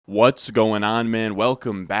What's going on, man?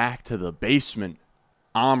 Welcome back to the basement.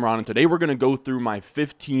 I'm Ron, and today we're going to go through my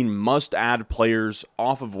 15 must-add players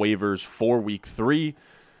off of waivers for Week 3.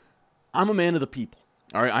 I'm a man of the people.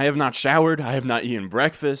 All right, I have not showered. I have not eaten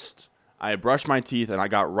breakfast. I brushed my teeth, and I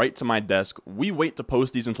got right to my desk. We wait to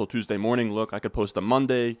post these until Tuesday morning. Look, I could post them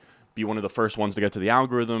Monday, be one of the first ones to get to the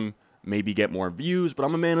algorithm, maybe get more views, but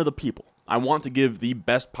I'm a man of the people. I want to give the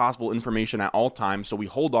best possible information at all times, so we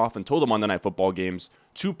hold off until the Monday Night Football games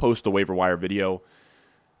to post the waiver wire video.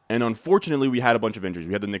 And unfortunately, we had a bunch of injuries.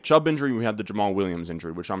 We had the Nick Chubb injury, we had the Jamal Williams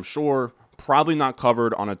injury, which I'm sure probably not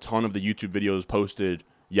covered on a ton of the YouTube videos posted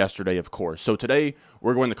yesterday, of course. So today,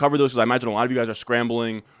 we're going to cover those because I imagine a lot of you guys are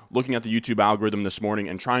scrambling, looking at the YouTube algorithm this morning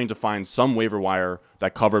and trying to find some waiver wire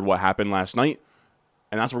that covered what happened last night.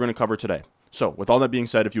 And that's what we're going to cover today. So with all that being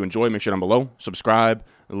said, if you enjoy, make sure down below, subscribe,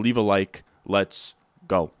 leave a like. Let's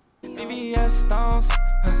go. So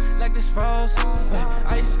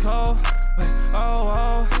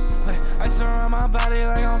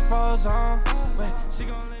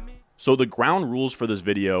the ground rules for this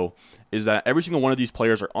video is that every single one of these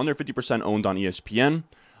players are under 50% owned on ESPN.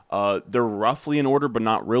 They're roughly in order, but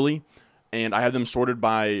not really. And I have them sorted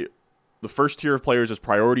by the first tier of players as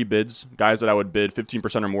priority bids, guys that I would bid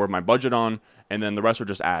 15% or more of my budget on, and then the rest are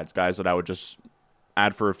just ads, guys that I would just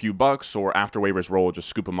add for a few bucks or after waivers roll, just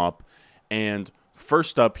scoop them up. And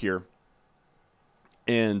first up here,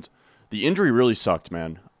 and the injury really sucked,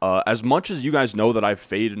 man. As much as you guys know that I've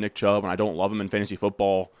faded Nick Chubb and I don't love him in fantasy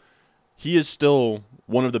football, he is still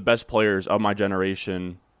one of the best players of my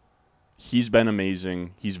generation. He's been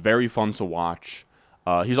amazing. He's very fun to watch.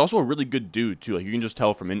 He's also a really good dude, too. Like, you can just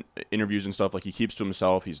tell from interviews and stuff, like, he keeps to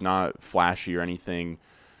himself. He's not flashy or anything.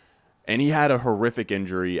 And he had a horrific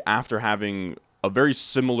injury after having a very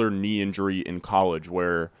similar knee injury in college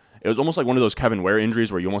where it was almost like one of those Kevin Ware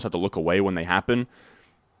injuries where you almost have to look away when they happen.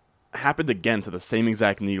 Happened again to the same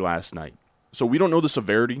exact knee last night. So we don't know the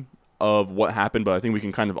severity of what happened, but I think we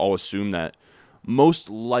can kind of all assume that most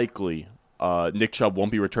likely Nick Chubb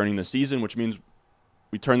won't be returning this season, which means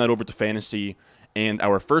we turn that over to fantasy. And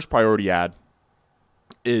our first priority ad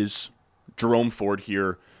is Jerome Ford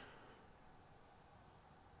here.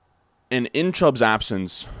 And in Chubb's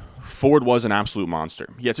absence, Ford was an absolute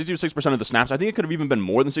monster. He had 66% of the snaps. I think it could have even been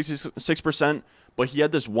more than 66%, but he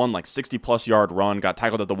had this one like 60-plus yard run, got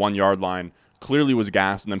tackled at the 1 yard line, clearly was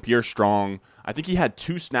gassed, and then Pierre Strong, I think he had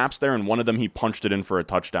 2 snaps there, and one of them he punched it in for a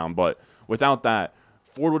touchdown. But without that,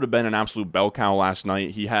 Ford would have been an absolute bell cow last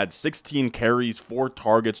night. He had 16 carries, 4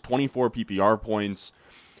 targets, 24 PPR points.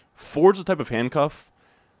 Ford's the type of handcuff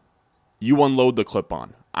you unload the clip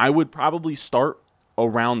on. I would probably start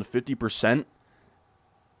around 50%,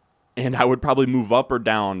 and I would probably move up or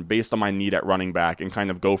down based on my need at running back and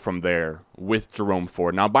kind of go from there with Jerome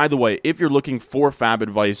Ford. Now, by the way, if you're looking for fab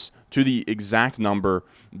advice to the exact number,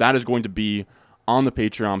 that is going to be on the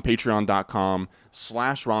Patreon,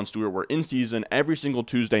 patreon.com/Ron Stewart. We're in season every single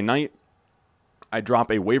Tuesday night. I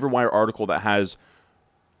drop a waiver wire article that has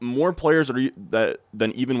more players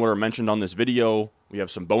than even what are mentioned on this video. We have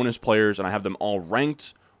some bonus players, and I have them all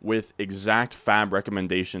ranked with exact fab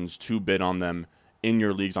recommendations to bid on them in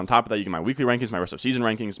your leagues. On top of that, you get my weekly rankings, my rest of season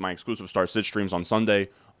rankings, my exclusive start-sit streams on Sunday,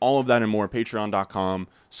 all of that and more,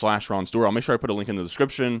 patreon.com/Ron Stewart. I'll make sure I put a link in the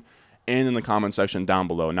description and in the comment section down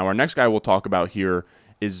below. Now, our next guy we'll talk about here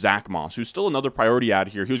is Zach Moss, who's still another priority ad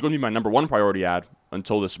here. He was going to be my number 1 priority ad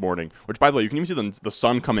until this morning, which, by the way, you can even see the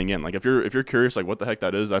sun coming in. Like, if you're curious, like, what the heck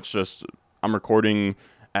that is, that's just, I'm recording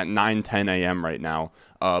at 9:10 a.m. right now.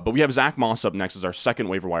 But we have Zach Moss up next as our second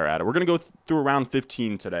waiver wire ad. We're going to go through around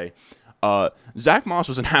 15 today. Zach Moss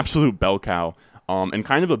was an absolute bell cow and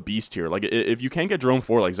kind of a beast here. Like, if you can't get Jerome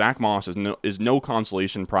Ford, like, Zach Moss is no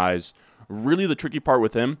consolation prize. Really, the tricky part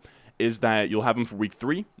with him is that you'll have him for week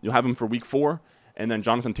 3, you'll have him for week 4, and then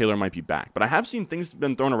Jonathan Taylor might be back. But I have seen things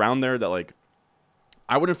been thrown around there that, like,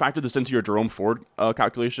 I wouldn't factor this into your Jerome Ford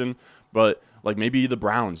calculation, but, like, maybe the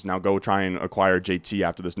Browns now go try and acquire JT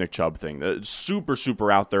after this Nick Chubb thing. That's super,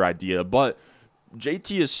 super out there idea, but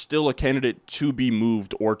JT is still a candidate to be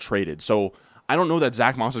moved or traded. So I don't know that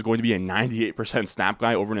Zach Moss is going to be a 98% snap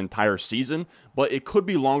guy over an entire season, but it could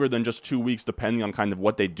be longer than just 2 weeks depending on kind of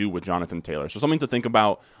what they do with Jonathan Taylor. So something to think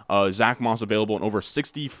about. Zach Moss available in over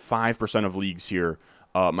 65% of leagues here.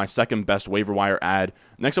 My second best waiver wire ad.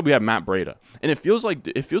 Next up, we have Matt Breida, and it feels like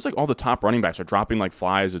all the top running backs are dropping like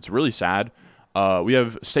flies. It's really sad. We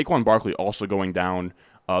have Saquon Barkley also going down.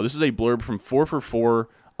 This is a blurb from 4for4.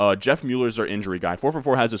 Jeff Mueller's our injury guy.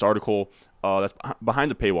 4for4 has this article that's behind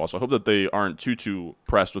the paywall, so I hope that they aren't too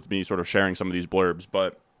pressed with me sort of sharing some of these blurbs.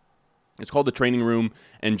 But It's called The Training Room,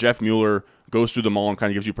 and Jeff Mueller goes through them all and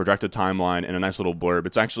kind of gives you projected timeline and a nice little blurb.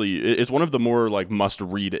 It's one of the more like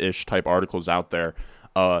must-read-ish type articles out there.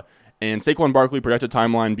 And Saquon Barkley, projected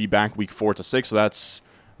timeline, be back week 4 to 6, so that's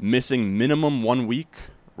missing minimum 1 week,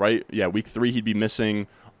 right? Yeah, week 3 he'd be missing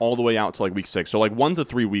all the way out to like week 6. So like 1 to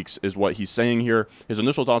 3 weeks is what he's saying here. His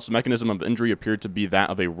initial thoughts, the mechanism of the injury appeared to be that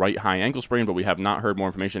of a right high ankle sprain, but we have not heard more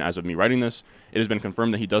information as of me writing this. It has been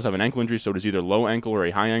confirmed that he does have an ankle injury, so it is either low ankle or a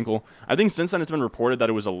high ankle. I think since then it's been reported that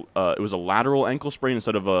it was a lateral ankle sprain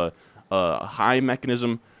instead of a high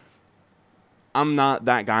mechanism. I'm not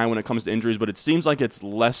that guy when it comes to injuries, but it seems like it's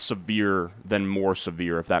less severe than more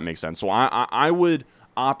severe, if that makes sense. So I would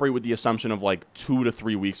operate with the assumption of like 2 to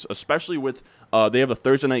 3 weeks, especially with they have a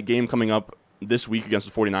Thursday night game coming up this week against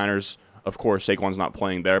the 49ers. Of course, Saquon's not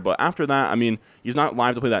playing there, but after that, I mean, he's not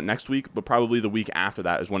live to play that next week, but probably the week after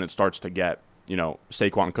that is when it starts to get,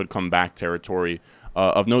 Saquon could come back territory.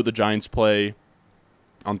 Of note, the Giants play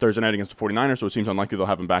on Thursday night against the 49ers, so it seems unlikely they'll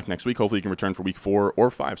have him back next week. Hopefully he can return for week 4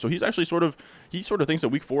 or 5. So he's actually sort of thinks that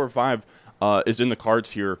week 4 or 5 is in the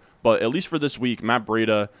cards here. But at least for this week, Matt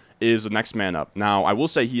Breida is the next man up. Now, I will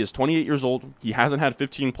say he is 28 years old. He hasn't had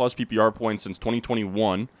 15-plus PPR points since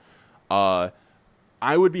 2021. I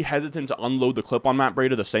would be hesitant to unload the clip on Matt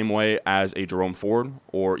Breida the same way as a Jerome Ford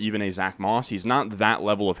or even a Zach Moss. He's not that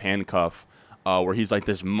level of handcuff where he's like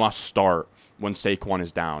this must-start when Saquon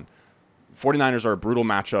is down. 49ers are a brutal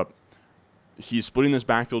matchup. He's splitting this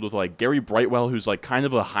backfield with like Gary Brightwell, who's like kind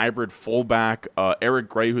of a hybrid fullback. Eric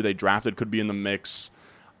Gray, who they drafted, could be in the mix.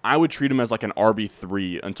 I would treat him as like an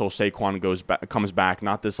RB3 until Saquon comes back,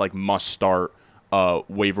 not this like must-start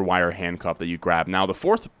waiver wire handcuff that you grab. Now, the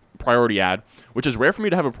fourth priority ad, which is rare for me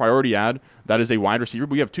to have a priority ad that is a wide receiver,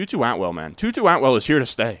 but we have Tutu Atwell, man. Tutu Atwell is here to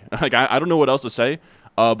stay. Like I don't know what else to say,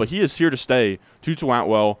 but he is here to stay. Tutu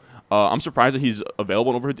Atwell. I'm surprised that he's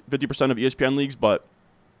available in over 50% of ESPN leagues, but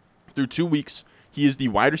through 2 weeks, he is the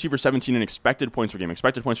wide receiver 17 in expected points per game.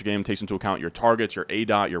 Expected points per game takes into account your targets, your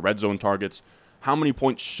ADOT, your red zone targets. How many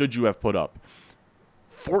points should you have put up?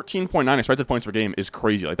 14.9 expected points per game is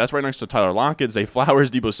crazy. Like, that's right next to Tyler Lockett, Zay Flowers,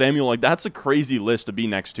 Deebo Samuel. Like, that's a crazy list to be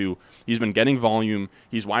next to. He's been getting volume.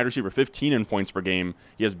 He's wide receiver 15 in points per game.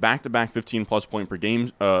 He has back-to-back 15-plus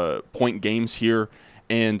point games here.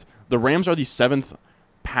 And the Rams are the 7th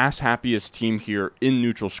pass-happiest team here in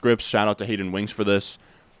neutral scripts. Shout out to Hayden Winks for this.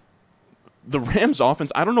 The Rams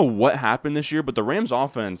offense, I don't know what happened this year, but the Rams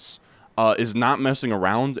offense is not messing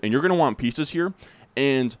around, and you're going to want pieces here.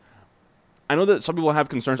 And I know that some people have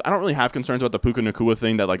concerns. I don't really have concerns about the Puka Nacua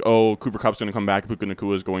thing that, like, oh, Cooper Kupp's going to come back. Puka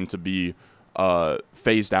Nacua is going to be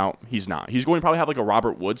phased out. He's not. He's going to probably have, like, a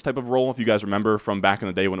Robert Woods type of role, if you guys remember from back in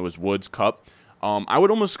the day when it was Woods Kupp. I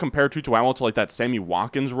would almost compare Tutu Atwell to, like, that Sammy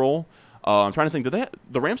Watkins role. I'm trying to think.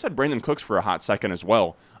 The Rams had Brandon Cooks for a hot second as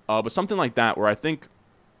well. But something like that where I think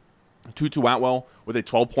Tutu Atwell with a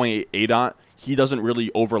 12.8 ADOT, he doesn't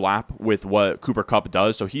really overlap with what Cooper Kupp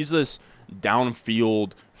does. So he's this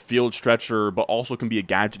downfield field stretcher, but also can be a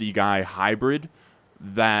gadgety guy hybrid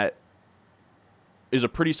that is a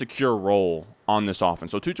pretty secure role on this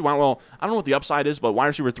offense. So Tutu Atwell, I don't know what the upside is, but wide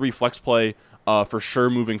receiver 3 flex play for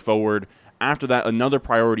sure moving forward. After that, another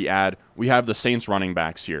priority ad, we have the Saints running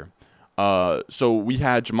backs here. So we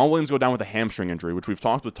had Jamal Williams go down with a hamstring injury, which we've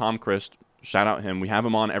talked with Tom Christ. Shout out him. We have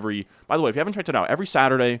him on by the way, if you haven't checked it out, every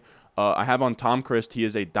Saturday I have on Tom Christ. He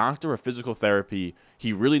is a doctor of physical therapy.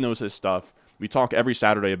 He really knows his stuff. We talk every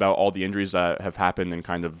Saturday about all the injuries that have happened and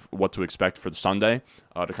kind of what to expect for the Sunday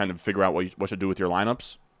to kind of figure out what to do with your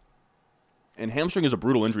lineups. And hamstring is a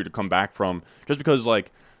brutal injury to come back from just because,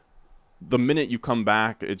 like, the minute you come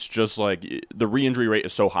back, it's just like the re-injury rate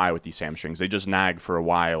is so high with these hamstrings. They just nag for a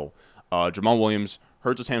while. Jamal Williams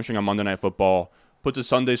hurts his hamstring on Monday Night Football, puts his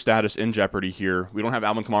Sunday status in jeopardy here. We don't have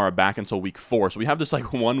Alvin Kamara back until week 4, so we have this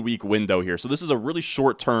like 1 week window here. So this is a really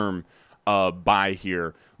short-term buy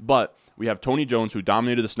here. But we have Tony Jones, who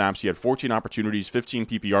dominated the snaps. He had 14 opportunities, 15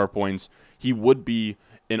 PPR points. He would be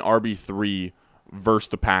an RB3 versus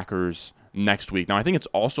the Packers next week. Now, I think it's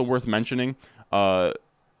also worth mentioning, I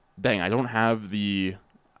don't have the...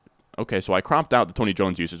 Okay, so I cropped out the Tony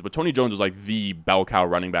Jones usage, but Tony Jones is like the bell cow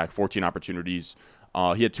running back, 14 opportunities.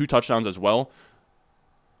 He had 2 touchdowns as well.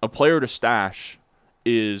 A player to stash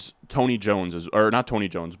is Tony Jones, or not Tony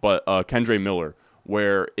Jones, but Kendre Miller,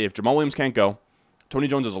 where if Jamal Williams can't go, Tony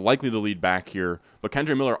Jones is likely the lead back here, but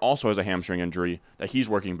Kendre Miller also has a hamstring injury that he's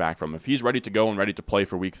working back from. If he's ready to go and ready to play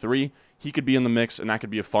for week 3, he could be in the mix, and that could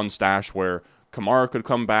be a fun stash where Kamara could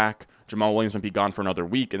come back, Jamal Williams might be gone for another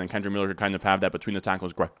week, and then Kendre Miller could kind of have that between the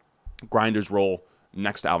tackles grinders role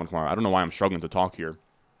next to Alvin Kamara. I don't know why I'm struggling to talk here.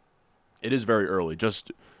 It is very early.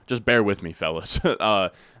 Just bear with me, fellas.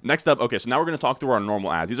 Next up, okay, so now we're going to talk through our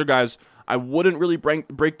normal ads. These are guys I wouldn't really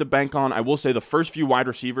break the bank on. I will say the first few wide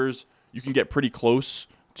receivers, you can get pretty close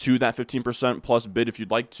to that 15% plus bid if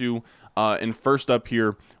you'd like to. And first up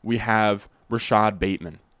here, we have Rashad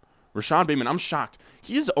Bateman. Rashad Bateman, I'm shocked.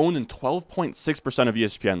 He is owned in 12.6% of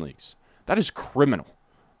ESPN leagues. That is criminal.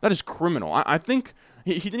 That is criminal. I think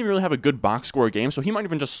he didn't even really have a good box score game, so he might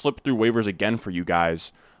even just slip through waivers again for you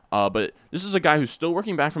guys. But this is a guy who's still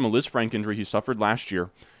working back from a Liz Frank injury he suffered last year,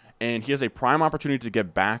 and he has a prime opportunity to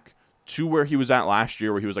get back to where he was at last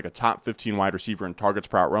year, where he was like a top 15 wide receiver in targets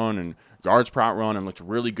per out run and yards per out run and looked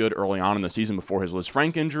really good early on in the season before his Liz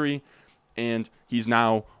Frank injury. And he's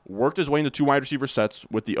now worked his way into 2 wide receiver sets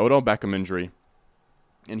with the Odell Beckham injury,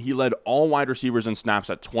 and he led all wide receivers in snaps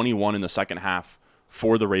at 21 in the second half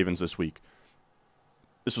for the Ravens this week.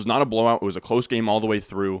 This was not a blowout. It was a close game all the way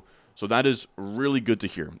through. So that is really good to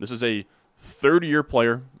hear. This is a third-year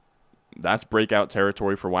player. That's breakout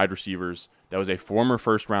territory for wide receivers. That was a former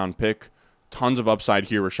first-round pick. Tons of upside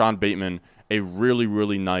here. Rashad Bateman, a really,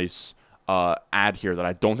 really nice ad here that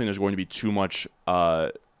I don't think there's going to be too much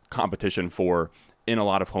competition for in a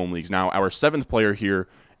lot of home leagues. Now, our 7th player here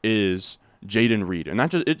is Jaden Reed. And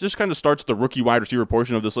it just kind of starts the rookie wide receiver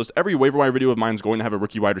portion of this list. Every waiver wire video of mine is going to have a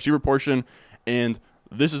rookie wide receiver portion. And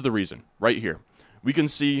this is the reason right here. We can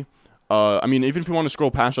see, even if you want to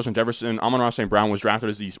scroll past Justin Jefferson, Amon-Ra St. Brown was drafted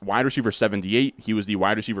as the wide receiver 78. He was the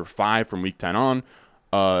wide receiver 5 from week 10 on.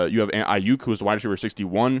 You have Ayuk, who was the wide receiver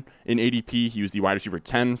 61 in ADP. He was the wide receiver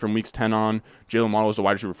 10 from weeks 10 on. Jalen Waddle was the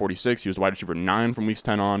wide receiver 46. He was the wide receiver 9 from weeks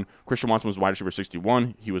 10 on. Christian Watson was the wide receiver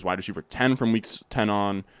 61. He was wide receiver 10 from weeks 10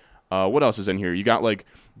 on. What else is in here? You got like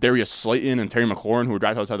Darius Slayton and Terry McLaurin, who were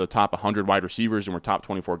drafted outside the top 100 wide receivers and were top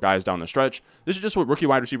 24 guys down the stretch. This is just what rookie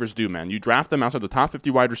wide receivers do, man. You draft them outside the top 50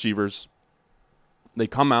 wide receivers. They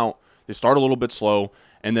come out, they start a little bit slow,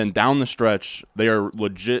 and then down the stretch, they are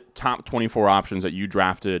legit top 24 options that you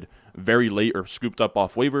drafted very late or scooped up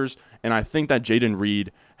off waivers. And I think that Jaden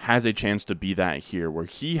Reed has a chance to be that here, where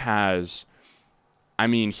he has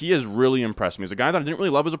really impressed me. He's a guy that I didn't really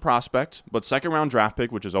love as a prospect, but second-round draft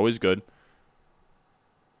pick, which is always good.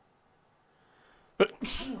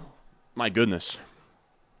 My goodness.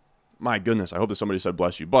 I hope that somebody said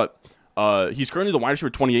bless you. But he's currently the wide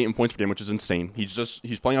receiver 28 in points per game, which is insane.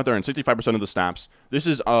 He's playing out there in 65% of the snaps. This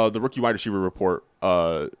is the rookie wide receiver report.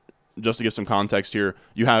 Just to give some context here,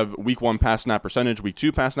 you have week 1 pass snap percentage, week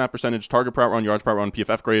 2 pass snap percentage, target per out run, yards per out run,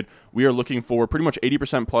 PFF grade. We are looking for pretty much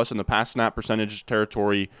 80% plus in the pass snap percentage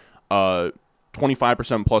territory,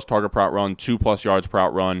 25% plus target per out run, 2+ yards per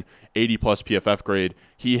out run, 80 plus PFF grade.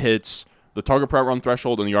 He hits the target per out run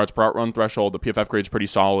threshold and the yards per out run threshold. The PFF grade is pretty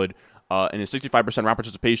solid. And his 65% route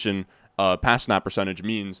participation pass snap percentage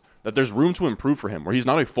means that there's room to improve for him, where he's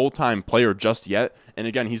not a full-time player just yet. And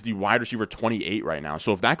again, he's the wide receiver 28 right now.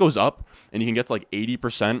 So if that goes up and he can get to like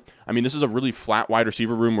 80%, this is a really flat wide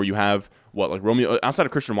receiver room where you have Romeo, outside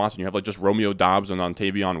of Christian Watson, you have like just Romeo Doubs and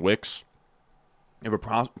Ontavion Wicks. You have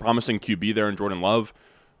a promising QB there in Jordan Love.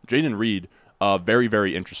 Jaden Reed, very,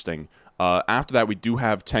 very interesting. After that, we do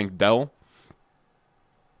have Tank Dell,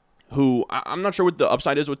 who I'm not sure what the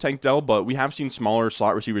upside is with Tank Dell, but we have seen smaller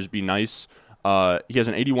slot receivers be nice. He has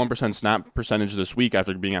an 81% snap percentage this week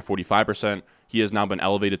after being at 45%. He has now been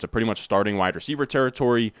elevated to pretty much starting wide receiver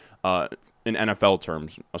territory in NFL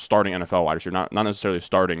terms, a starting NFL wide receiver, not necessarily a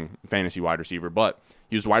starting fantasy wide receiver, but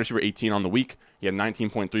he was wide receiver 18 on the week. He had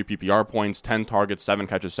 19.3 PPR points, 10 targets, 7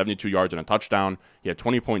 catches, 72 yards, and a touchdown. He had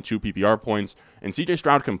 20.2 PPR points, and CJ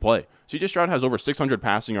Stroud can play. CJ Stroud has over 600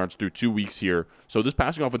 passing yards through 2 weeks here, so this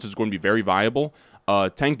passing offense is going to be very viable.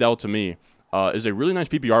 Tank Dell, to me, is a really nice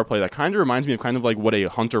PPR play that kind of reminds me of kind of like what a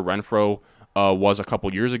Hunter Renfrow was a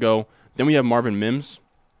couple years ago. Then we have Marvin Mims,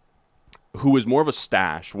 who is more of a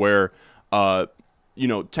stash where,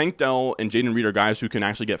 Tank Dell and Jaden Reed are guys who can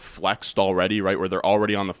actually get flexed already, right, where they're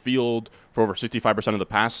already on the field for over 65% of the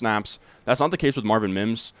pass snaps. That's not the case with Marvin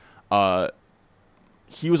Mims.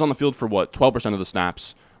 He was on the field for, 12% of the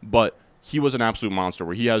snaps, but he was an absolute monster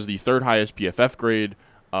where he has the 3rd highest PFF grade,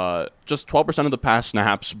 just 12% of the pass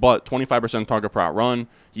snaps, but 25% target per out run.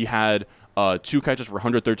 He had 2 catches for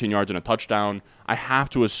 113 yards and a touchdown. I have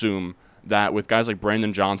to assume that with guys like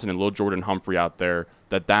Brandon Johnson and Lil Jordan Humphrey out there,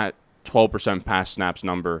 that 12% pass snaps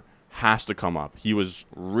number has to come up. He was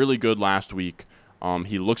really good last week.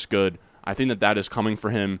 He looks good. I think that is coming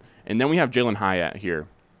for him. And then we have Jalen Hyatt here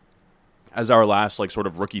as our last sort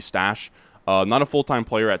of rookie stash. Not a full-time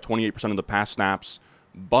player at 28% of the pass snaps,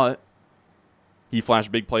 but He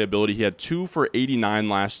flashed big playability. He had 2 for 89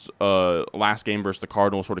 last game versus the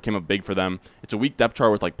Cardinals. Sort of came up big for them. It's a weak depth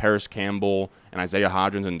chart with like Paris Campbell and Isaiah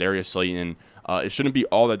Hodgins and Darius Slayton. It shouldn't be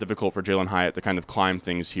all that difficult for Jalen Hyatt to kind of climb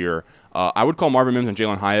things here. I would call Marvin Mims and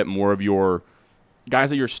Jalen Hyatt more of your guys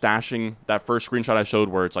that you're stashing. That first screenshot I showed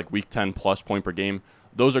where it's like week 10 plus point per game,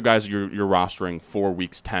 those are guys you're rostering for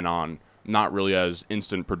weeks 10 on, not really as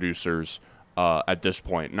instant producers at this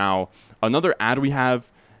point. Now, another ad we have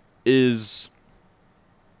is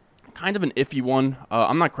kind of an iffy one.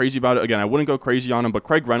 I'm not crazy about it. Again, I wouldn't go crazy on him, but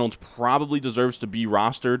Craig Reynolds probably deserves to be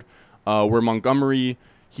rostered. Where Montgomery,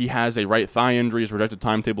 he has a right thigh injury. His projected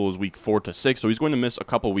timetable is week 4 to 6, so he's going to miss a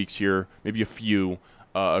couple weeks here, maybe a few,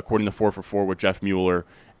 according to 4for4 with Jeff Mueller.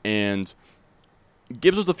 And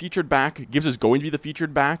Gibbs was the featured back. Gibbs is going to be the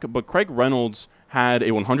featured back, but Craig Reynolds had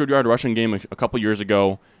a 100-yard rushing game a couple years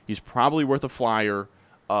ago. He's probably worth a flyer.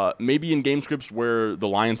 Maybe in game scripts where the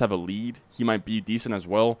Lions have a lead, he might be decent as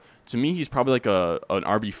well. To me, he's probably like an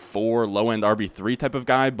RB4, low-end RB3 type of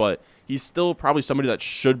guy, but he's still probably somebody that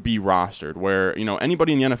should be rostered, where, you know,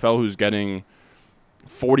 anybody in the NFL who's getting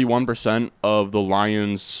 41% of the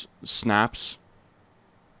Lions' snaps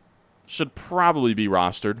should probably be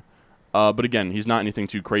rostered. But again, he's not anything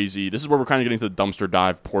too crazy. This is where we're kind of getting to the dumpster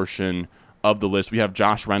dive portion of the list. We have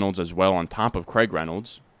Josh Reynolds as well on top of Craig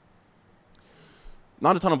Reynolds.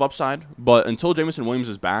 Not a ton of upside, but until Jameson Williams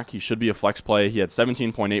is back, he should be a flex play. He had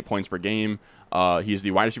 17.8 points per game. He's the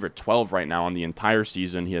wide receiver 12 right now on the entire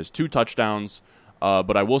season. He has 2 touchdowns,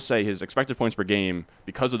 but I will say his expected points per game,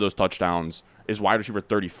 because of those touchdowns, is wide receiver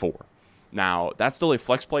 34. Now, that's still a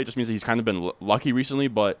flex play. It just means that he's kind of been lucky recently,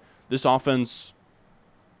 but this offense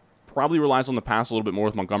probably relies on the pass a little bit more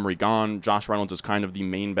with Montgomery gone. Josh Reynolds is kind of the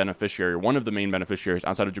main beneficiary, one of the main beneficiaries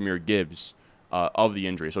outside of Jahmyr Gibbs of the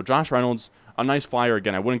injury. So Josh Reynolds, a nice flyer.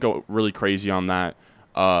 Again, I wouldn't go really crazy on that.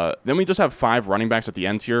 Then we just have 5 running backs at the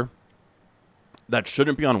end here that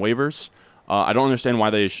shouldn't be on waivers. I don't understand why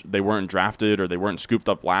they weren't drafted or they weren't scooped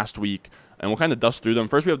up last week. And we'll kind of dust through them.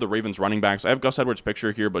 First, we have the Ravens running backs. I have Gus Edwards'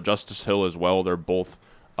 picture here, but Justice Hill as well. They're both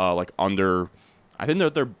like under, I think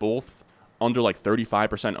they're both under like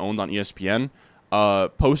 35% owned on ESPN.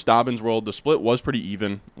 Post Dobbins world, the split was pretty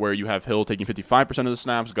even, where you have Hill taking 55% of the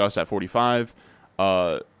snaps, Gus at 45.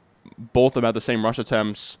 Both about the same rush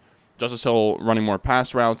attempts. Justice Hill running more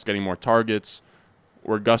pass routes, getting more targets,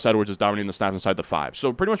 where Gus Edwards is dominating the snaps inside the 5.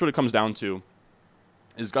 So pretty much what it comes down to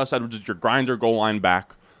is Gus Edwards is your grinder goal line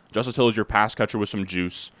back. Justice Hill is your pass catcher with some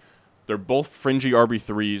juice. They're both fringy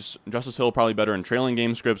RB3s. Justice Hill probably better in trailing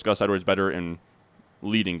game scripts. Gus Edwards better in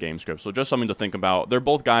leading game scripts. So just something to think about. They're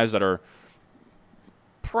both guys that are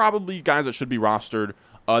probably guys that should be rostered.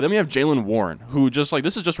 Then we have Jalen Warren, who just like,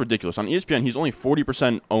 this is just ridiculous. On ESPN, he's only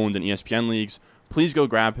 40% owned in ESPN leagues. Please go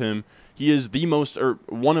grab him. He is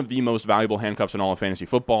one of the most valuable handcuffs in all of fantasy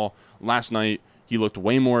football. Last night, he looked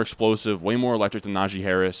way more explosive, way more electric than Najee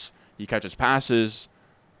Harris. He catches passes.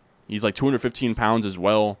 He's like 215 pounds as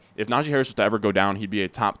well. If Najee Harris was to ever go down, he'd be a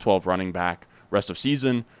top 12 running back rest of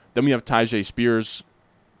season. Then we have Tyjae Spears.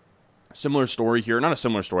 Similar story here. Not a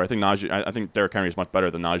similar story. I think Derrick Henry is much better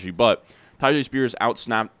than Najee, but Tyjae Spears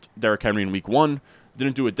outsnapped Derrick Henry in week 1.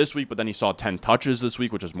 Didn't do it this week, but then he saw 10 touches this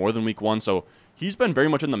week, which is more than week 1. So he's been very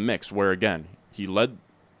much in the mix where, again, he led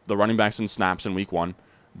the running backs in snaps in week 1.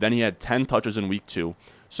 Then he had 10 touches in week 2.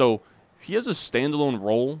 So he has a standalone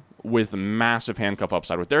role with massive handcuff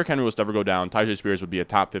upside. If Derrick Henry was to ever go down, Tyjae Spears would be a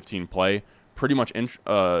top 15 play pretty much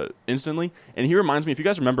instantly. And he reminds me, if you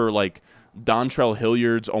guys remember, like, Dontrell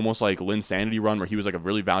Hilliard's almost like Linsanity run where he was like a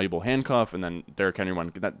really valuable handcuff and then Derrick Henry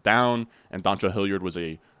went that down and Dontrell Hilliard was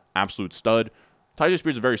a absolute stud. Tyjae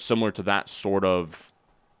Spears is very similar to that sort of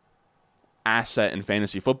asset in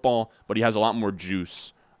fantasy football, but he has a lot more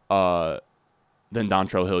juice than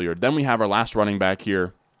Dontrell Hilliard. Then we have our last running back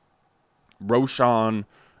here, Roschon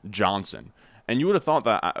Johnson. And you would have thought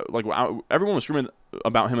that everyone was screaming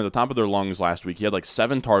about him at the top of their lungs last week. He had like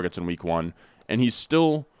 7 targets in week 1, and he's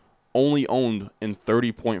still only owned in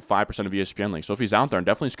 30.5% of ESPN leagues. So if he's out there, and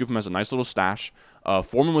definitely scoop him as a nice little stash.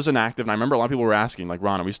 Foreman was inactive, and I remember a lot of people were asking, like,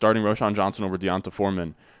 Ron, are we starting Roschon Johnson over Deonta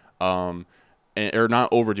Foreman? Or not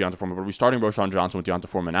over Deonta Foreman, but are we starting Roschon Johnson with Deonta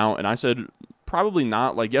Foreman out? And I said, probably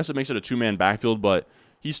not. Like, yes, it makes it a 2-man backfield, but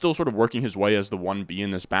he's still sort of working his way as the 1B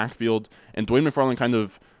in this backfield. And Dwayne McFarland kind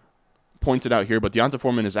of pointed out here, but Deonta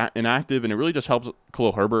Foreman is inactive, and it really just helps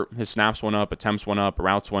Khalil Herbert. His snaps went up, attempts went up,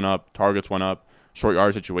 routes went up, targets went up. Short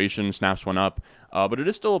yard situation, snaps went up. But it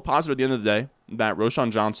is still a positive at the end of the day that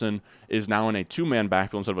Roschon Johnson is now in a 2-man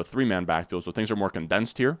backfield instead of a 3-man backfield, so things are more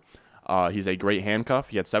condensed here. He's a great handcuff.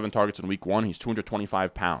 He had 7 targets in week 1. He's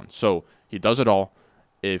 225 pounds. So he does it all.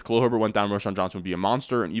 If Khalil Herbert went down, Roschon Johnson would be a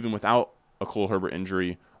monster, and even without a Khalil Herbert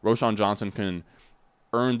injury, Roschon Johnson can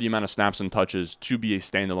earn the amount of snaps and touches to be a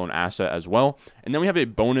standalone asset as well. And then we have a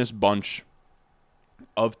bonus bunch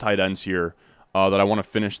of tight ends here that I want to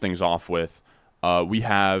finish things off with. We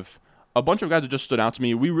have a bunch of guys that just stood out to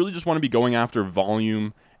me. We really just want to be going after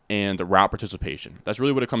volume and route participation. That's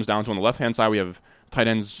really what it comes down to. On the left-hand side, we have tight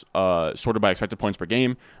ends sorted by expected points per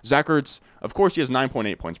game. Zach Ertz, of course, he has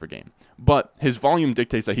 9.8 points per game, but his volume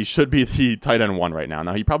dictates that he should be the tight end 1 right now.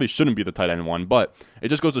 Now, he probably shouldn't be the tight end 1, but it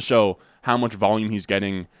just goes to show how much volume he's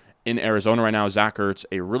getting in Arizona right now. Zach Ertz,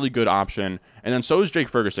 a really good option. And then so is Jake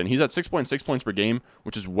Ferguson. He's at 6.6 points per game,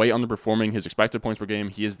 which is way underperforming his expected points per game.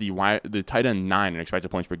 He is the tight end 9 in expected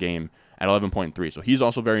points per game at 11.3. So he's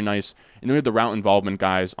also very nice. And then we have the route involvement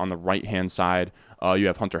guys on the right-hand side. You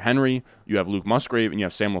have Hunter Henry, you have Luke Musgrave, and you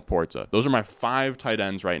have Sam Laporta. Those are my 5 tight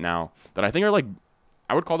ends right now that I think are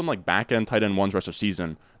I would call them back-end tight end 1s rest of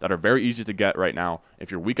season that are very easy to get right now.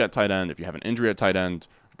 If you're weak at tight end, if you have an injury at tight end,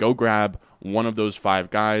 go grab one of those 5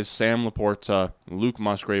 guys: Sam Laporta, Luke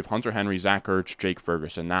Musgrave, Hunter Henry, Zach Ertz, Jake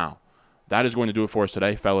Ferguson. Now, that is going to do it for us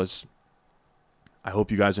today, fellas. I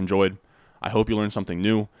hope you guys enjoyed. I hope you learned something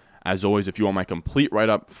new. As always, if you want my complete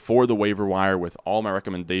write-up for the waiver wire with all my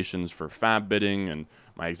recommendations for fab bidding and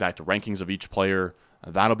my exact rankings of each player,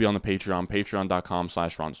 that'll be on the Patreon,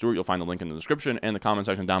 patreon.com/Ron Stewart. You'll find the link in the description and the comment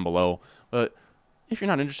section down below. But if you're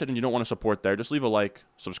not interested and you don't want to support there, just leave a like,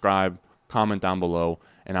 subscribe, comment down below,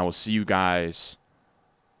 and I will see you guys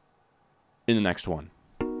in the next one.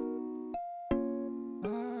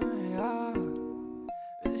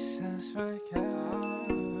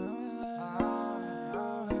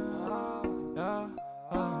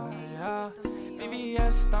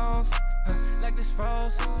 Stones, like this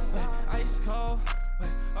froze, ice cold,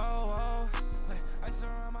 ice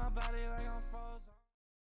around my body like I'm